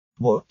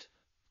What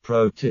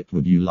pro tip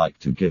would you like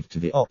to give to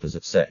the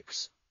opposite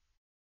sex?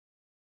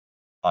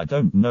 I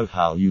don't know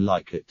how you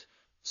like it,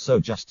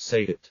 so just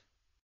say it.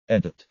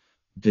 Edit.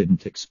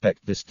 Didn't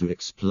expect this to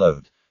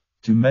explode.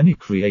 Too many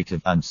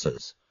creative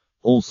answers.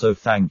 Also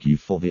thank you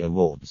for the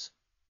awards.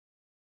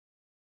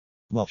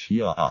 Wash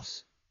your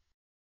ass.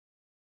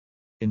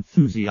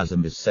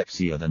 Enthusiasm is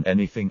sexier than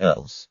anything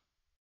else.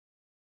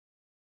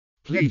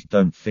 Please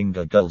don't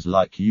finger girls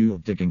like you're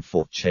digging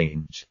for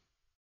change.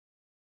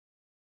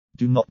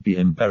 Do not be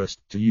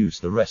embarrassed to use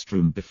the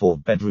restroom before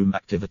bedroom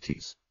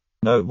activities.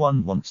 No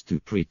one wants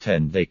to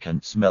pretend they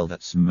can't smell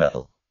that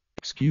smell.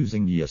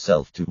 Excusing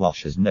yourself to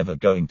wash is never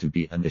going to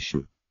be an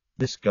issue.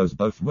 This goes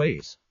both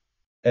ways.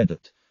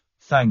 Edit.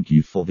 Thank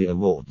you for the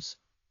awards.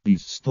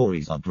 These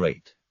stories are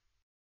great.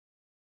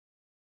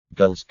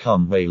 Girls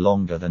come way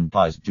longer than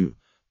guys do.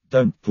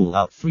 Don't pull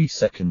out 3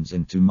 seconds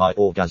into my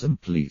orgasm,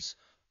 please.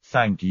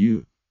 Thank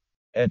you.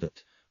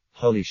 Edit.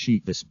 Holy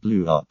shit, this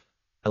blew up.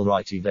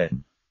 Alrighty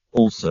then.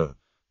 Also,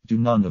 do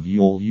none of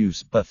y'all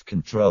use birth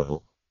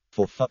control.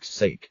 For fuck's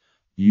sake,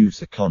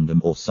 use a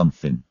condom or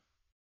something.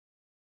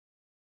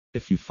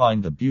 If you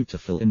find a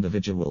beautiful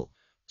individual,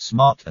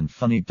 smart and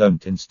funny,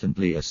 don't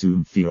instantly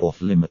assume they're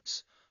off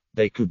limits.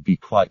 They could be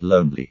quite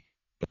lonely.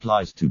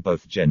 Applies to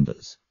both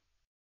genders.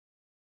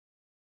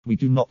 We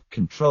do not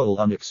control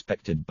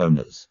unexpected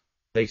boners.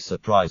 They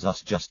surprise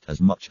us just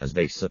as much as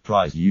they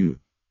surprise you.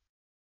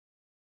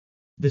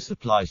 This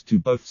applies to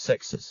both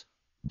sexes.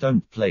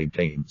 Don't play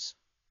games.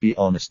 Be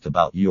honest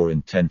about your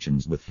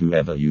intentions with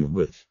whoever you're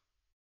with.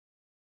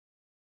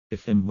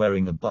 If I'm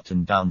wearing a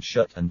button-down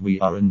shirt and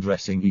we are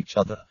undressing each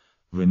other,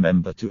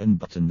 remember to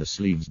unbutton the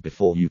sleeves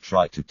before you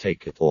try to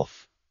take it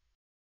off.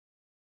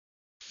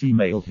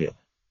 Female here.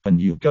 When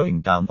you're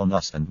going down on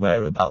us and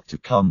we're about to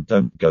come,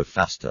 don't go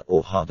faster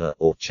or harder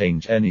or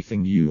change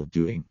anything you're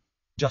doing.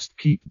 Just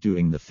keep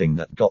doing the thing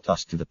that got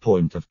us to the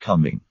point of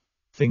coming.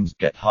 Things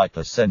get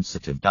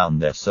hypersensitive down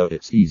there, so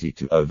it's easy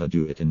to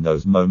overdo it in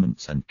those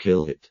moments and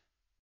kill it.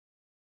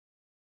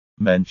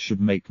 Men should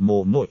make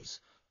more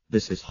noise.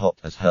 This is hot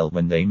as hell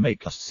when they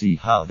make us see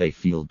how they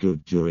feel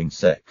good during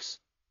sex.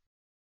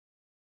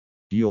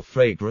 Your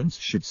fragrance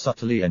should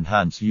subtly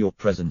enhance your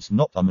presence,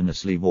 not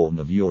ominously warn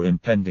of your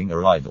impending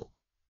arrival.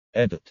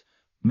 Edit.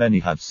 Many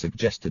have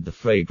suggested the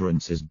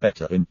fragrance is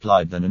better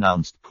implied than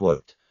announced,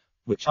 quote,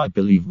 which I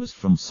believe was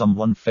from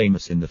someone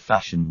famous in the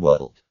fashion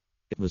world.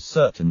 It was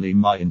certainly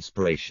my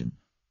inspiration.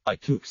 I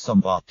took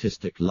some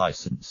artistic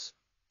license.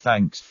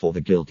 Thanks for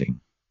the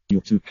gilding. You're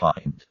too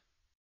kind.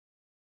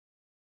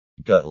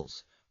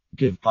 Girls,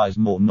 give guys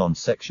more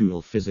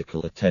non-sexual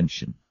physical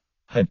attention.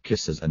 Head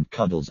kisses and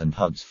cuddles and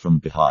hugs from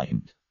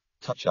behind.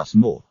 Touch us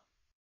more.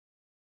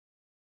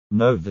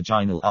 No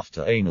vaginal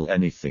after anal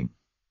anything.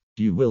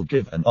 You will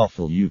give an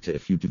awful uter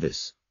if you do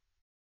this.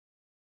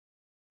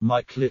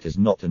 My clit is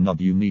not a knob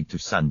you need to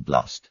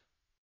sandblast.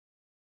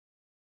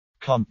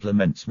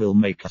 Compliments will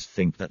make us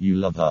think that you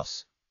love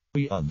us.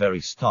 We are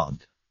very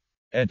starved.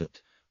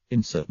 Edit.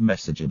 Insert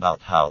message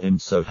about how I'm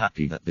so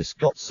happy that this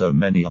got so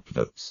many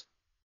upvotes.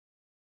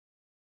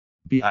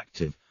 Be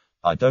active.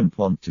 I don't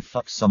want to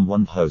fuck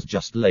someone who's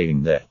just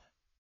laying there.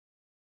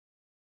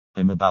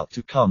 I'm about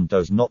to come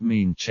does not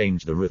mean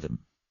change the rhythm.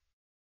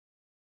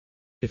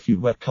 If you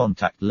wear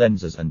contact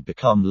lenses and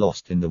become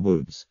lost in the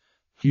woods,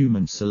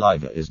 human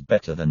saliva is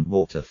better than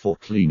water for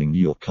cleaning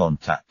your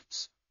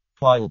contacts.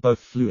 While both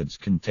fluids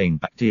contain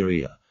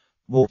bacteria,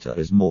 water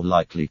is more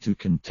likely to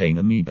contain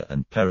amoeba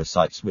and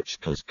parasites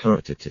which cause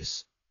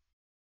keratitis.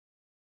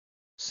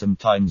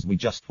 Sometimes we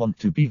just want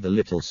to be the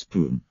little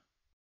spoon.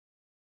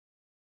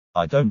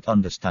 I don't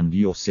understand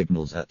your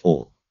signals at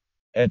all.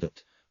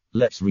 Edit.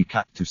 Let's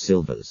recap to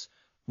silvers,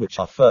 which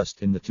are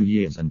first in the 2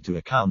 years and to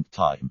account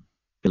time.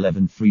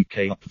 11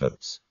 3K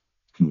upvotes.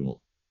 Cool.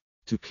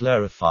 To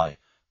clarify,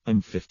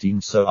 I'm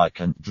 15 so I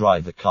can't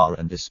drive a car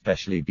and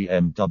especially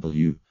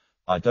BMW.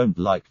 I don't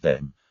like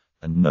them.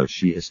 And no,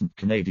 she isn't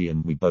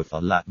Canadian, we both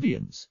are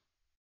Latvians.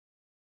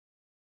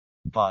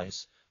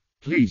 Guys,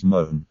 please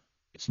moan.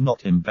 It's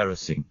not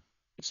embarrassing.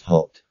 It's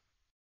hot.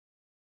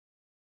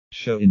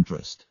 Show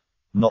interest.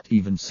 Not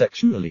even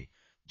sexually,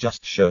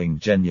 just showing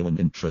genuine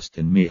interest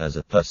in me as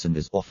a person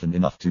is often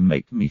enough to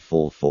make me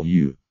fall for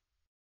you.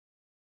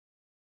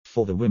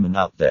 For the women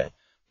out there,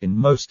 in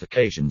most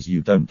occasions you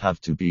don't have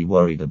to be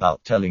worried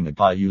about telling a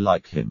guy you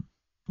like him.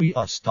 We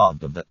are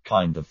starved of that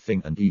kind of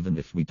thing, and even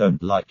if we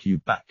don't like you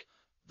back,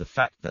 the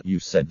fact that you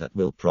said that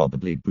will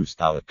probably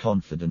boost our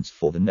confidence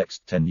for the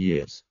next 10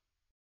 years.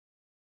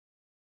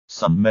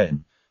 Some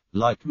men,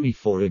 like me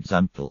for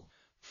example,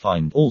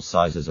 find all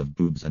sizes of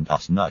boobs and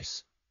ass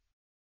nice.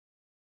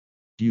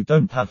 You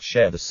don't have to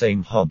share the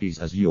same hobbies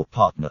as your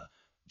partner,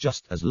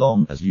 just as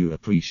long as you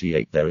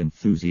appreciate their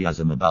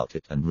enthusiasm about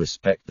it and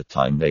respect the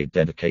time they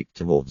dedicate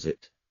towards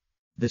it.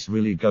 This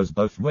really goes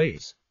both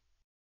ways.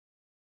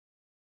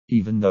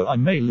 Even though I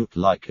may look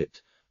like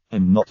it,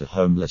 I'm not a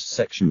homeless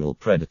sexual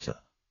predator.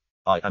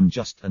 I am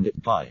just an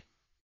it guy.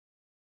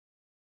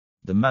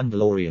 The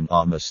Mandalorian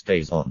armor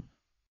stays on.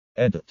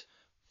 Edit.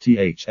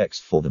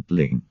 THX for the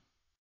bling.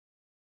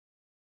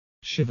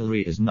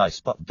 Chivalry is nice,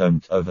 but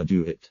don't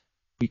overdo it.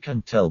 We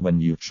can tell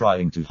when you're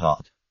trying too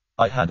hard.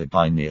 I had a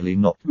guy nearly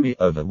knock me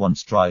over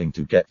once trying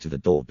to get to the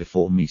door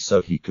before me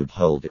so he could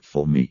hold it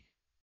for me.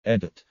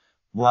 Edit.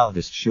 Wow,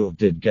 this sure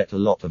did get a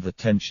lot of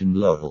attention,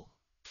 lol.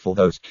 For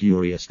those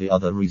curious, the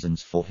other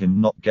reasons for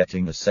him not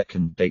getting a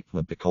second date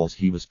were because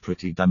he was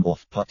pretty damn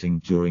off-putting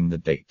during the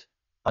date.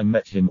 I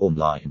met him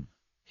online.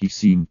 He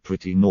seemed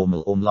pretty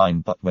normal online,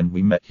 but when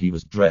we met he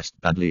was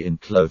dressed badly in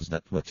clothes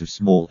that were too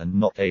small and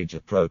not age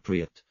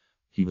appropriate.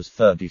 He was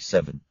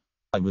 37.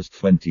 I was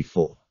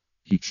 24.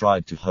 He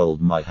tried to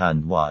hold my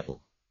hand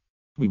while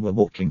we were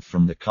walking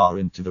from the car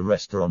into the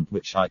restaurant,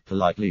 which I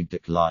politely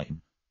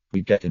declined.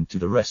 We get into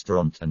the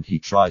restaurant and he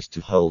tries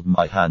to hold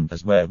my hand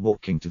as we're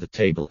walking to the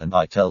table, and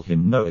I tell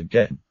him no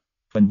again.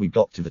 When we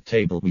got to the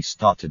table we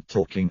started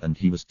talking and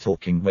he was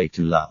talking way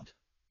too loud.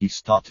 He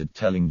started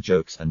telling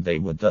jokes and they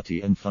were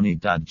dirty and funny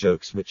dad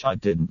jokes, which I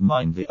didn't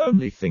mind. The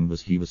only thing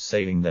was he was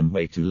saying them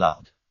way too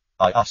loud.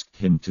 I asked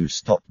him to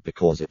stop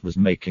because it was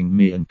making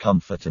me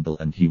uncomfortable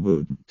and he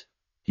wouldn't.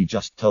 He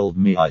just told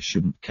me I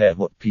shouldn't care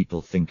what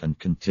people think and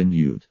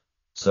continued.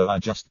 So I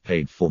just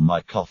paid for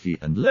my coffee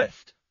and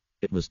left.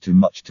 It was too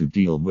much to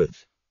deal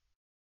with.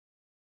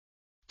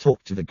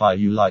 Talk to the guy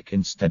you like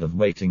instead of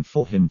waiting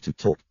for him to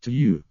talk to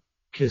you.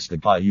 Kiss the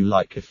guy you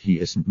like if he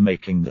isn't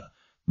making the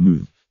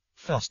move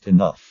fast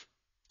enough.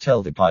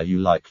 Tell the guy you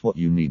like what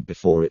you need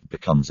before it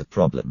becomes a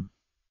problem.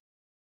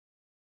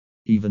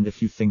 Even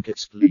if you think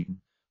it's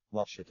clean,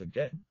 wash it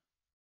again.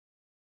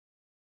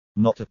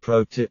 Not a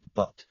pro tip,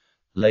 but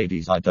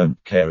ladies, I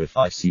don't care if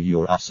I see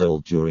your asshole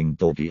during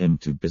doggy. I'm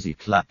too busy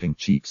clapping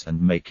cheeks and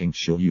making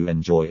sure you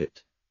enjoy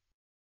it.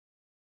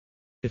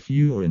 If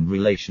you're in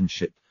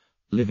relationship,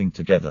 living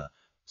together,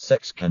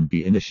 sex can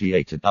be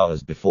initiated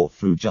hours before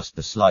through just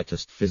the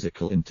slightest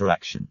physical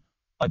interaction.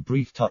 A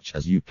brief touch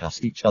as you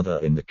pass each other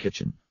in the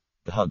kitchen.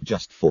 The hug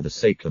just for the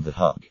sake of the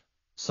hug.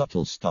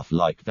 Subtle stuff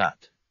like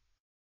that.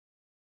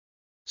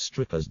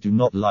 Strippers do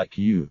not like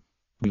you.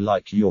 We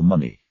like your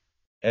money.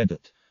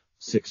 Edit.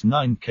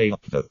 69k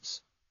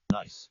upvotes.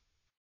 Nice.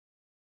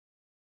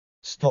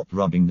 Stop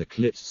rubbing the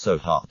clit so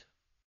hard.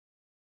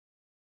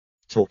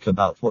 Talk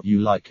about what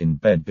you like in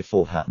bed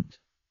beforehand.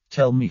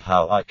 Tell me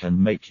how I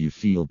can make you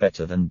feel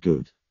better than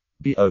good.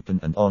 Be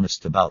open and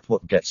honest about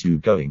what gets you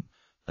going,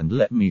 and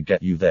let me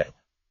get you there.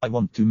 I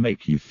want to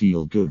make you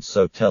feel good,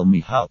 so tell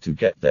me how to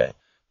get there.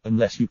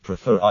 Unless you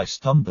prefer I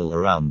stumble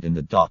around in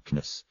the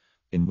darkness,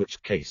 in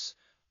which case,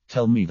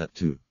 tell me that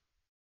too.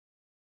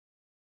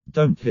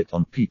 Don't hit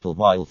on people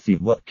while they're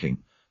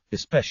working,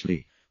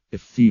 especially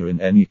if they're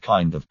in any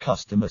kind of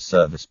customer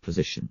service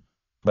position.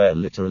 We're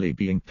literally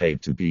being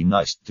paid to be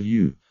nice to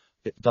you.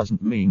 It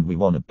doesn't mean we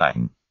wanna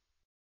bang.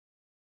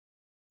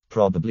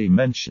 Probably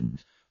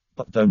mentioned,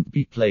 but don't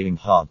be playing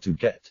hard to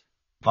get.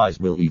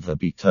 Guys will either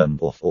be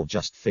turned off or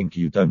just think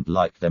you don't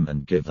like them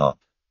and give up.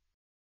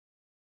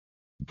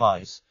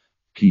 Guys,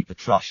 keep a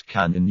trash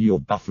can in your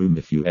bathroom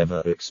if you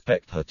ever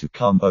expect her to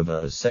come over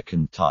a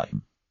second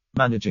time.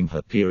 Managing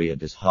her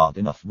period is hard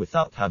enough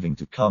without having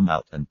to come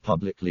out and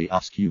publicly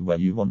ask you where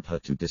you want her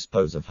to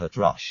dispose of her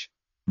trash.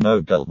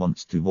 No girl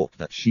wants to walk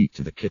that sheet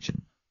to the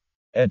kitchen.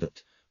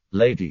 Edit.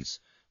 Ladies,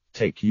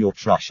 take your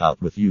trash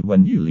out with you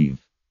when you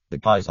leave. The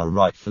guys are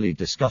rightfully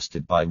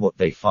disgusted by what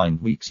they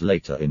find weeks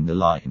later in the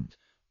lined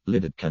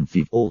lidded can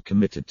they've all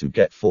committed to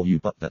get for you,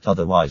 but that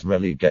otherwise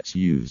rarely gets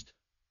used.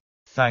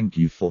 Thank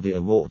you for the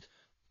award,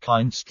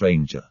 kind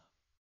stranger.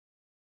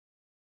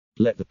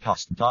 Let the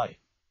past die.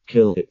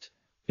 Kill it,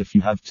 if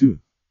you have to.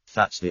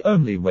 That's the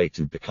only way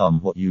to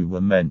become what you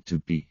were meant to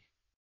be.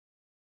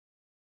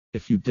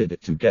 If you did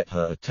it to get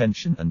her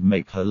attention and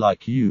make her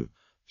like you,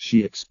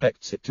 she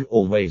expects it to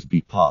always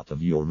be part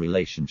of your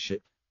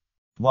relationship.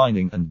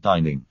 Whining and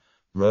dining,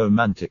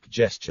 romantic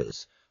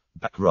gestures,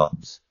 back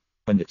rubs.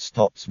 When it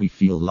stops, we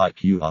feel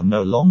like you are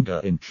no longer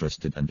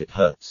interested and it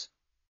hurts.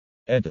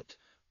 Edit.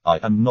 I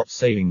am not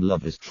saying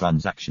love is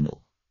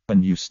transactional.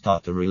 When you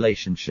start a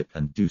relationship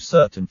and do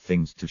certain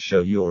things to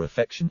show your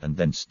affection and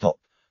then stop,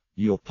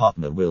 your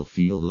partner will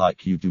feel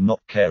like you do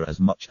not care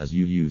as much as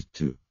you used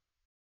to.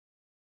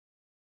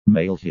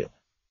 Male here.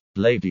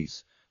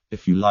 Ladies,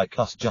 if you like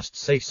us, just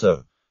say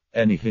so.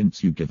 Any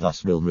hints you give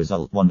us will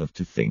result one of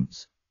two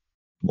things.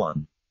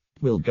 1.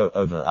 We'll go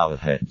over our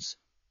heads.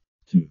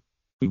 2.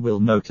 We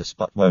will notice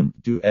but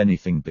won't do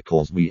anything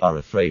because we are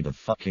afraid of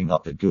fucking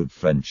up a good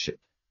friendship.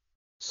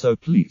 So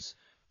please,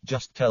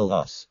 just tell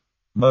us.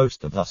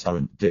 Most of us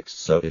aren't dicks,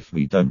 so if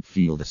we don't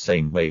feel the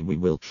same way, we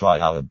will try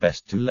our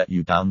best to let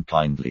you down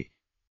kindly.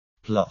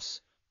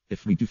 Plus,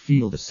 if we do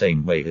feel the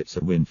same way, it's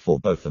a win for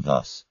both of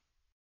us.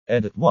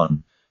 Edit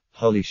 1.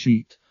 Holy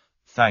shit.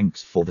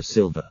 Thanks for the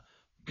silver,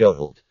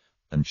 gold,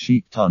 and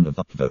shit ton of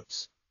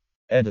upvotes.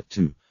 Edit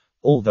 2.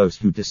 All those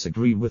who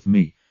disagree with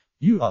me,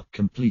 you are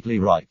completely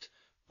right.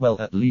 Well,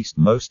 at least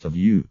most of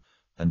you,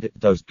 and it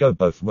does go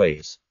both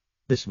ways.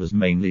 This was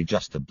mainly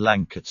just a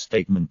blanket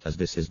statement, as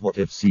this is what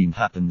I've seen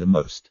happen the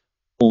most.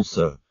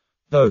 Also,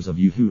 those of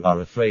you who are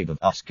afraid of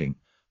asking,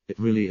 it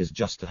really is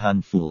just a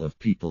handful of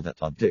people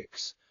that are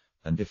dicks,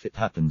 and if it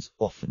happens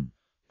often,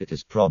 It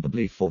is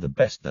probably for the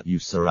best that you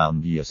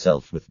surround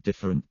yourself with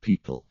different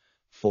people,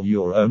 for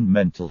your own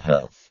mental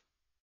health.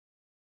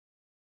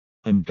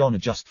 I'm gonna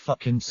just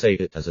fucking say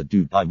it as a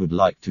dude. I would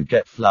like to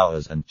get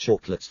flowers and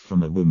chocolates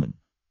from a woman.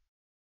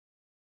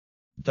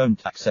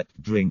 Don't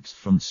accept drinks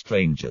from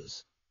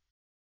strangers.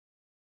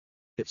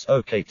 It's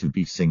okay to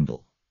be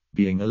single.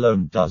 Being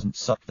alone doesn't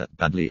suck that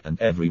badly, and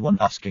everyone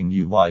asking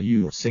you why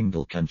you're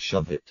single can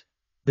shove it.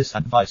 This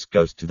advice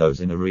goes to those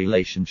in a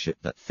relationship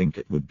that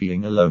think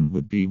being alone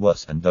would be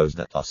worse, and those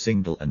that are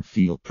single and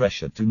feel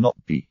pressure to not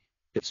be.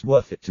 It's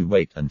worth it to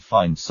wait and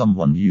find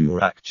someone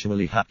you're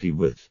actually happy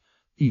with,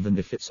 even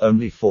if it's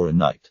only for a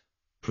night.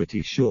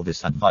 Pretty sure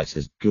this advice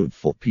is good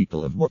for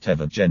people of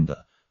whatever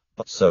gender,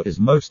 but so is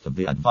most of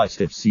the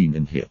advice I've seen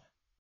in here.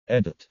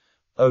 Edit.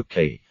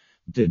 Okay,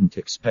 didn't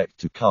expect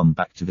to come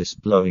back to this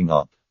blowing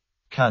up.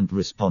 Can't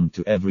respond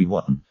to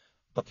everyone,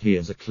 but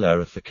here's a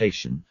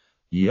clarification.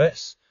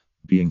 Yes,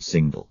 being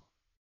single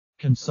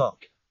can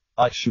suck.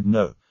 I should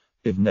know.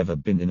 I've never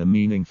been in a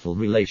meaningful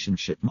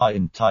relationship my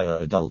entire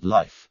adult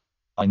life.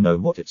 I know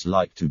what it's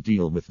like to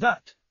deal with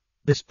that.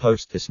 This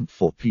post isn't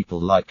for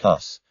people like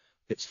us.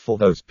 It's for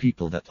those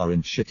people that are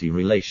in shitty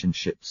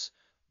relationships,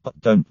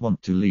 but don't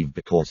want to leave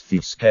because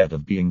they're scared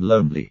of being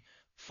lonely.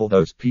 For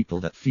those people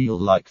that feel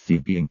like they're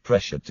being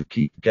pressured to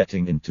keep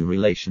getting into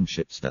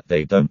relationships that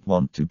they don't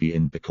want to be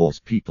in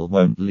because people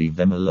won't leave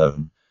them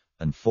alone.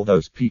 And for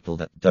those people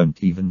that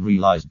don't even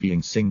realize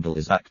being single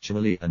is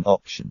actually an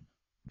option.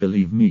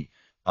 Believe me,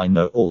 I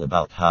know all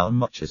about how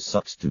much it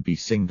sucks to be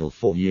single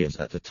for years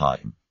at a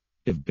time.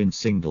 I've been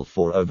single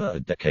for over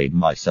a decade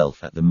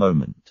myself at the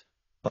moment.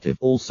 But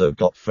I've also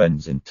got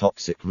friends in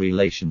toxic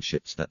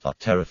relationships that are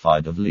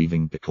terrified of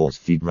leaving because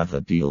they'd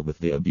rather deal with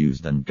the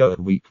abuse than go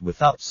a week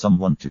without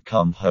someone to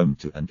come home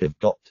to. And I've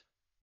got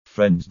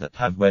friends that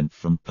have went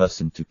from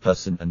person to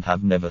person and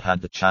have never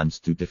had the chance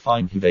to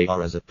define who they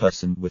are as a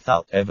person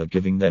without ever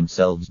giving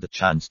themselves the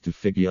chance to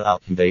figure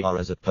out who they are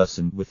as a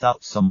person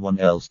without someone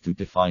else to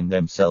define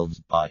themselves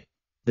by.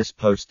 This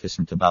post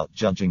isn't about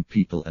judging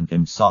people, and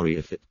I'm sorry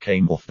if it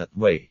came off that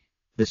way.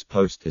 This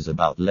post is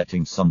about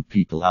letting some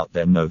people out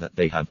there know that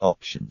they have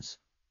options.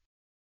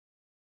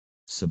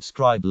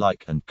 Subscribe,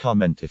 like and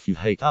comment if you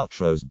hate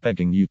outros.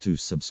 Begging you to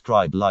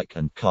subscribe, like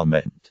and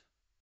comment.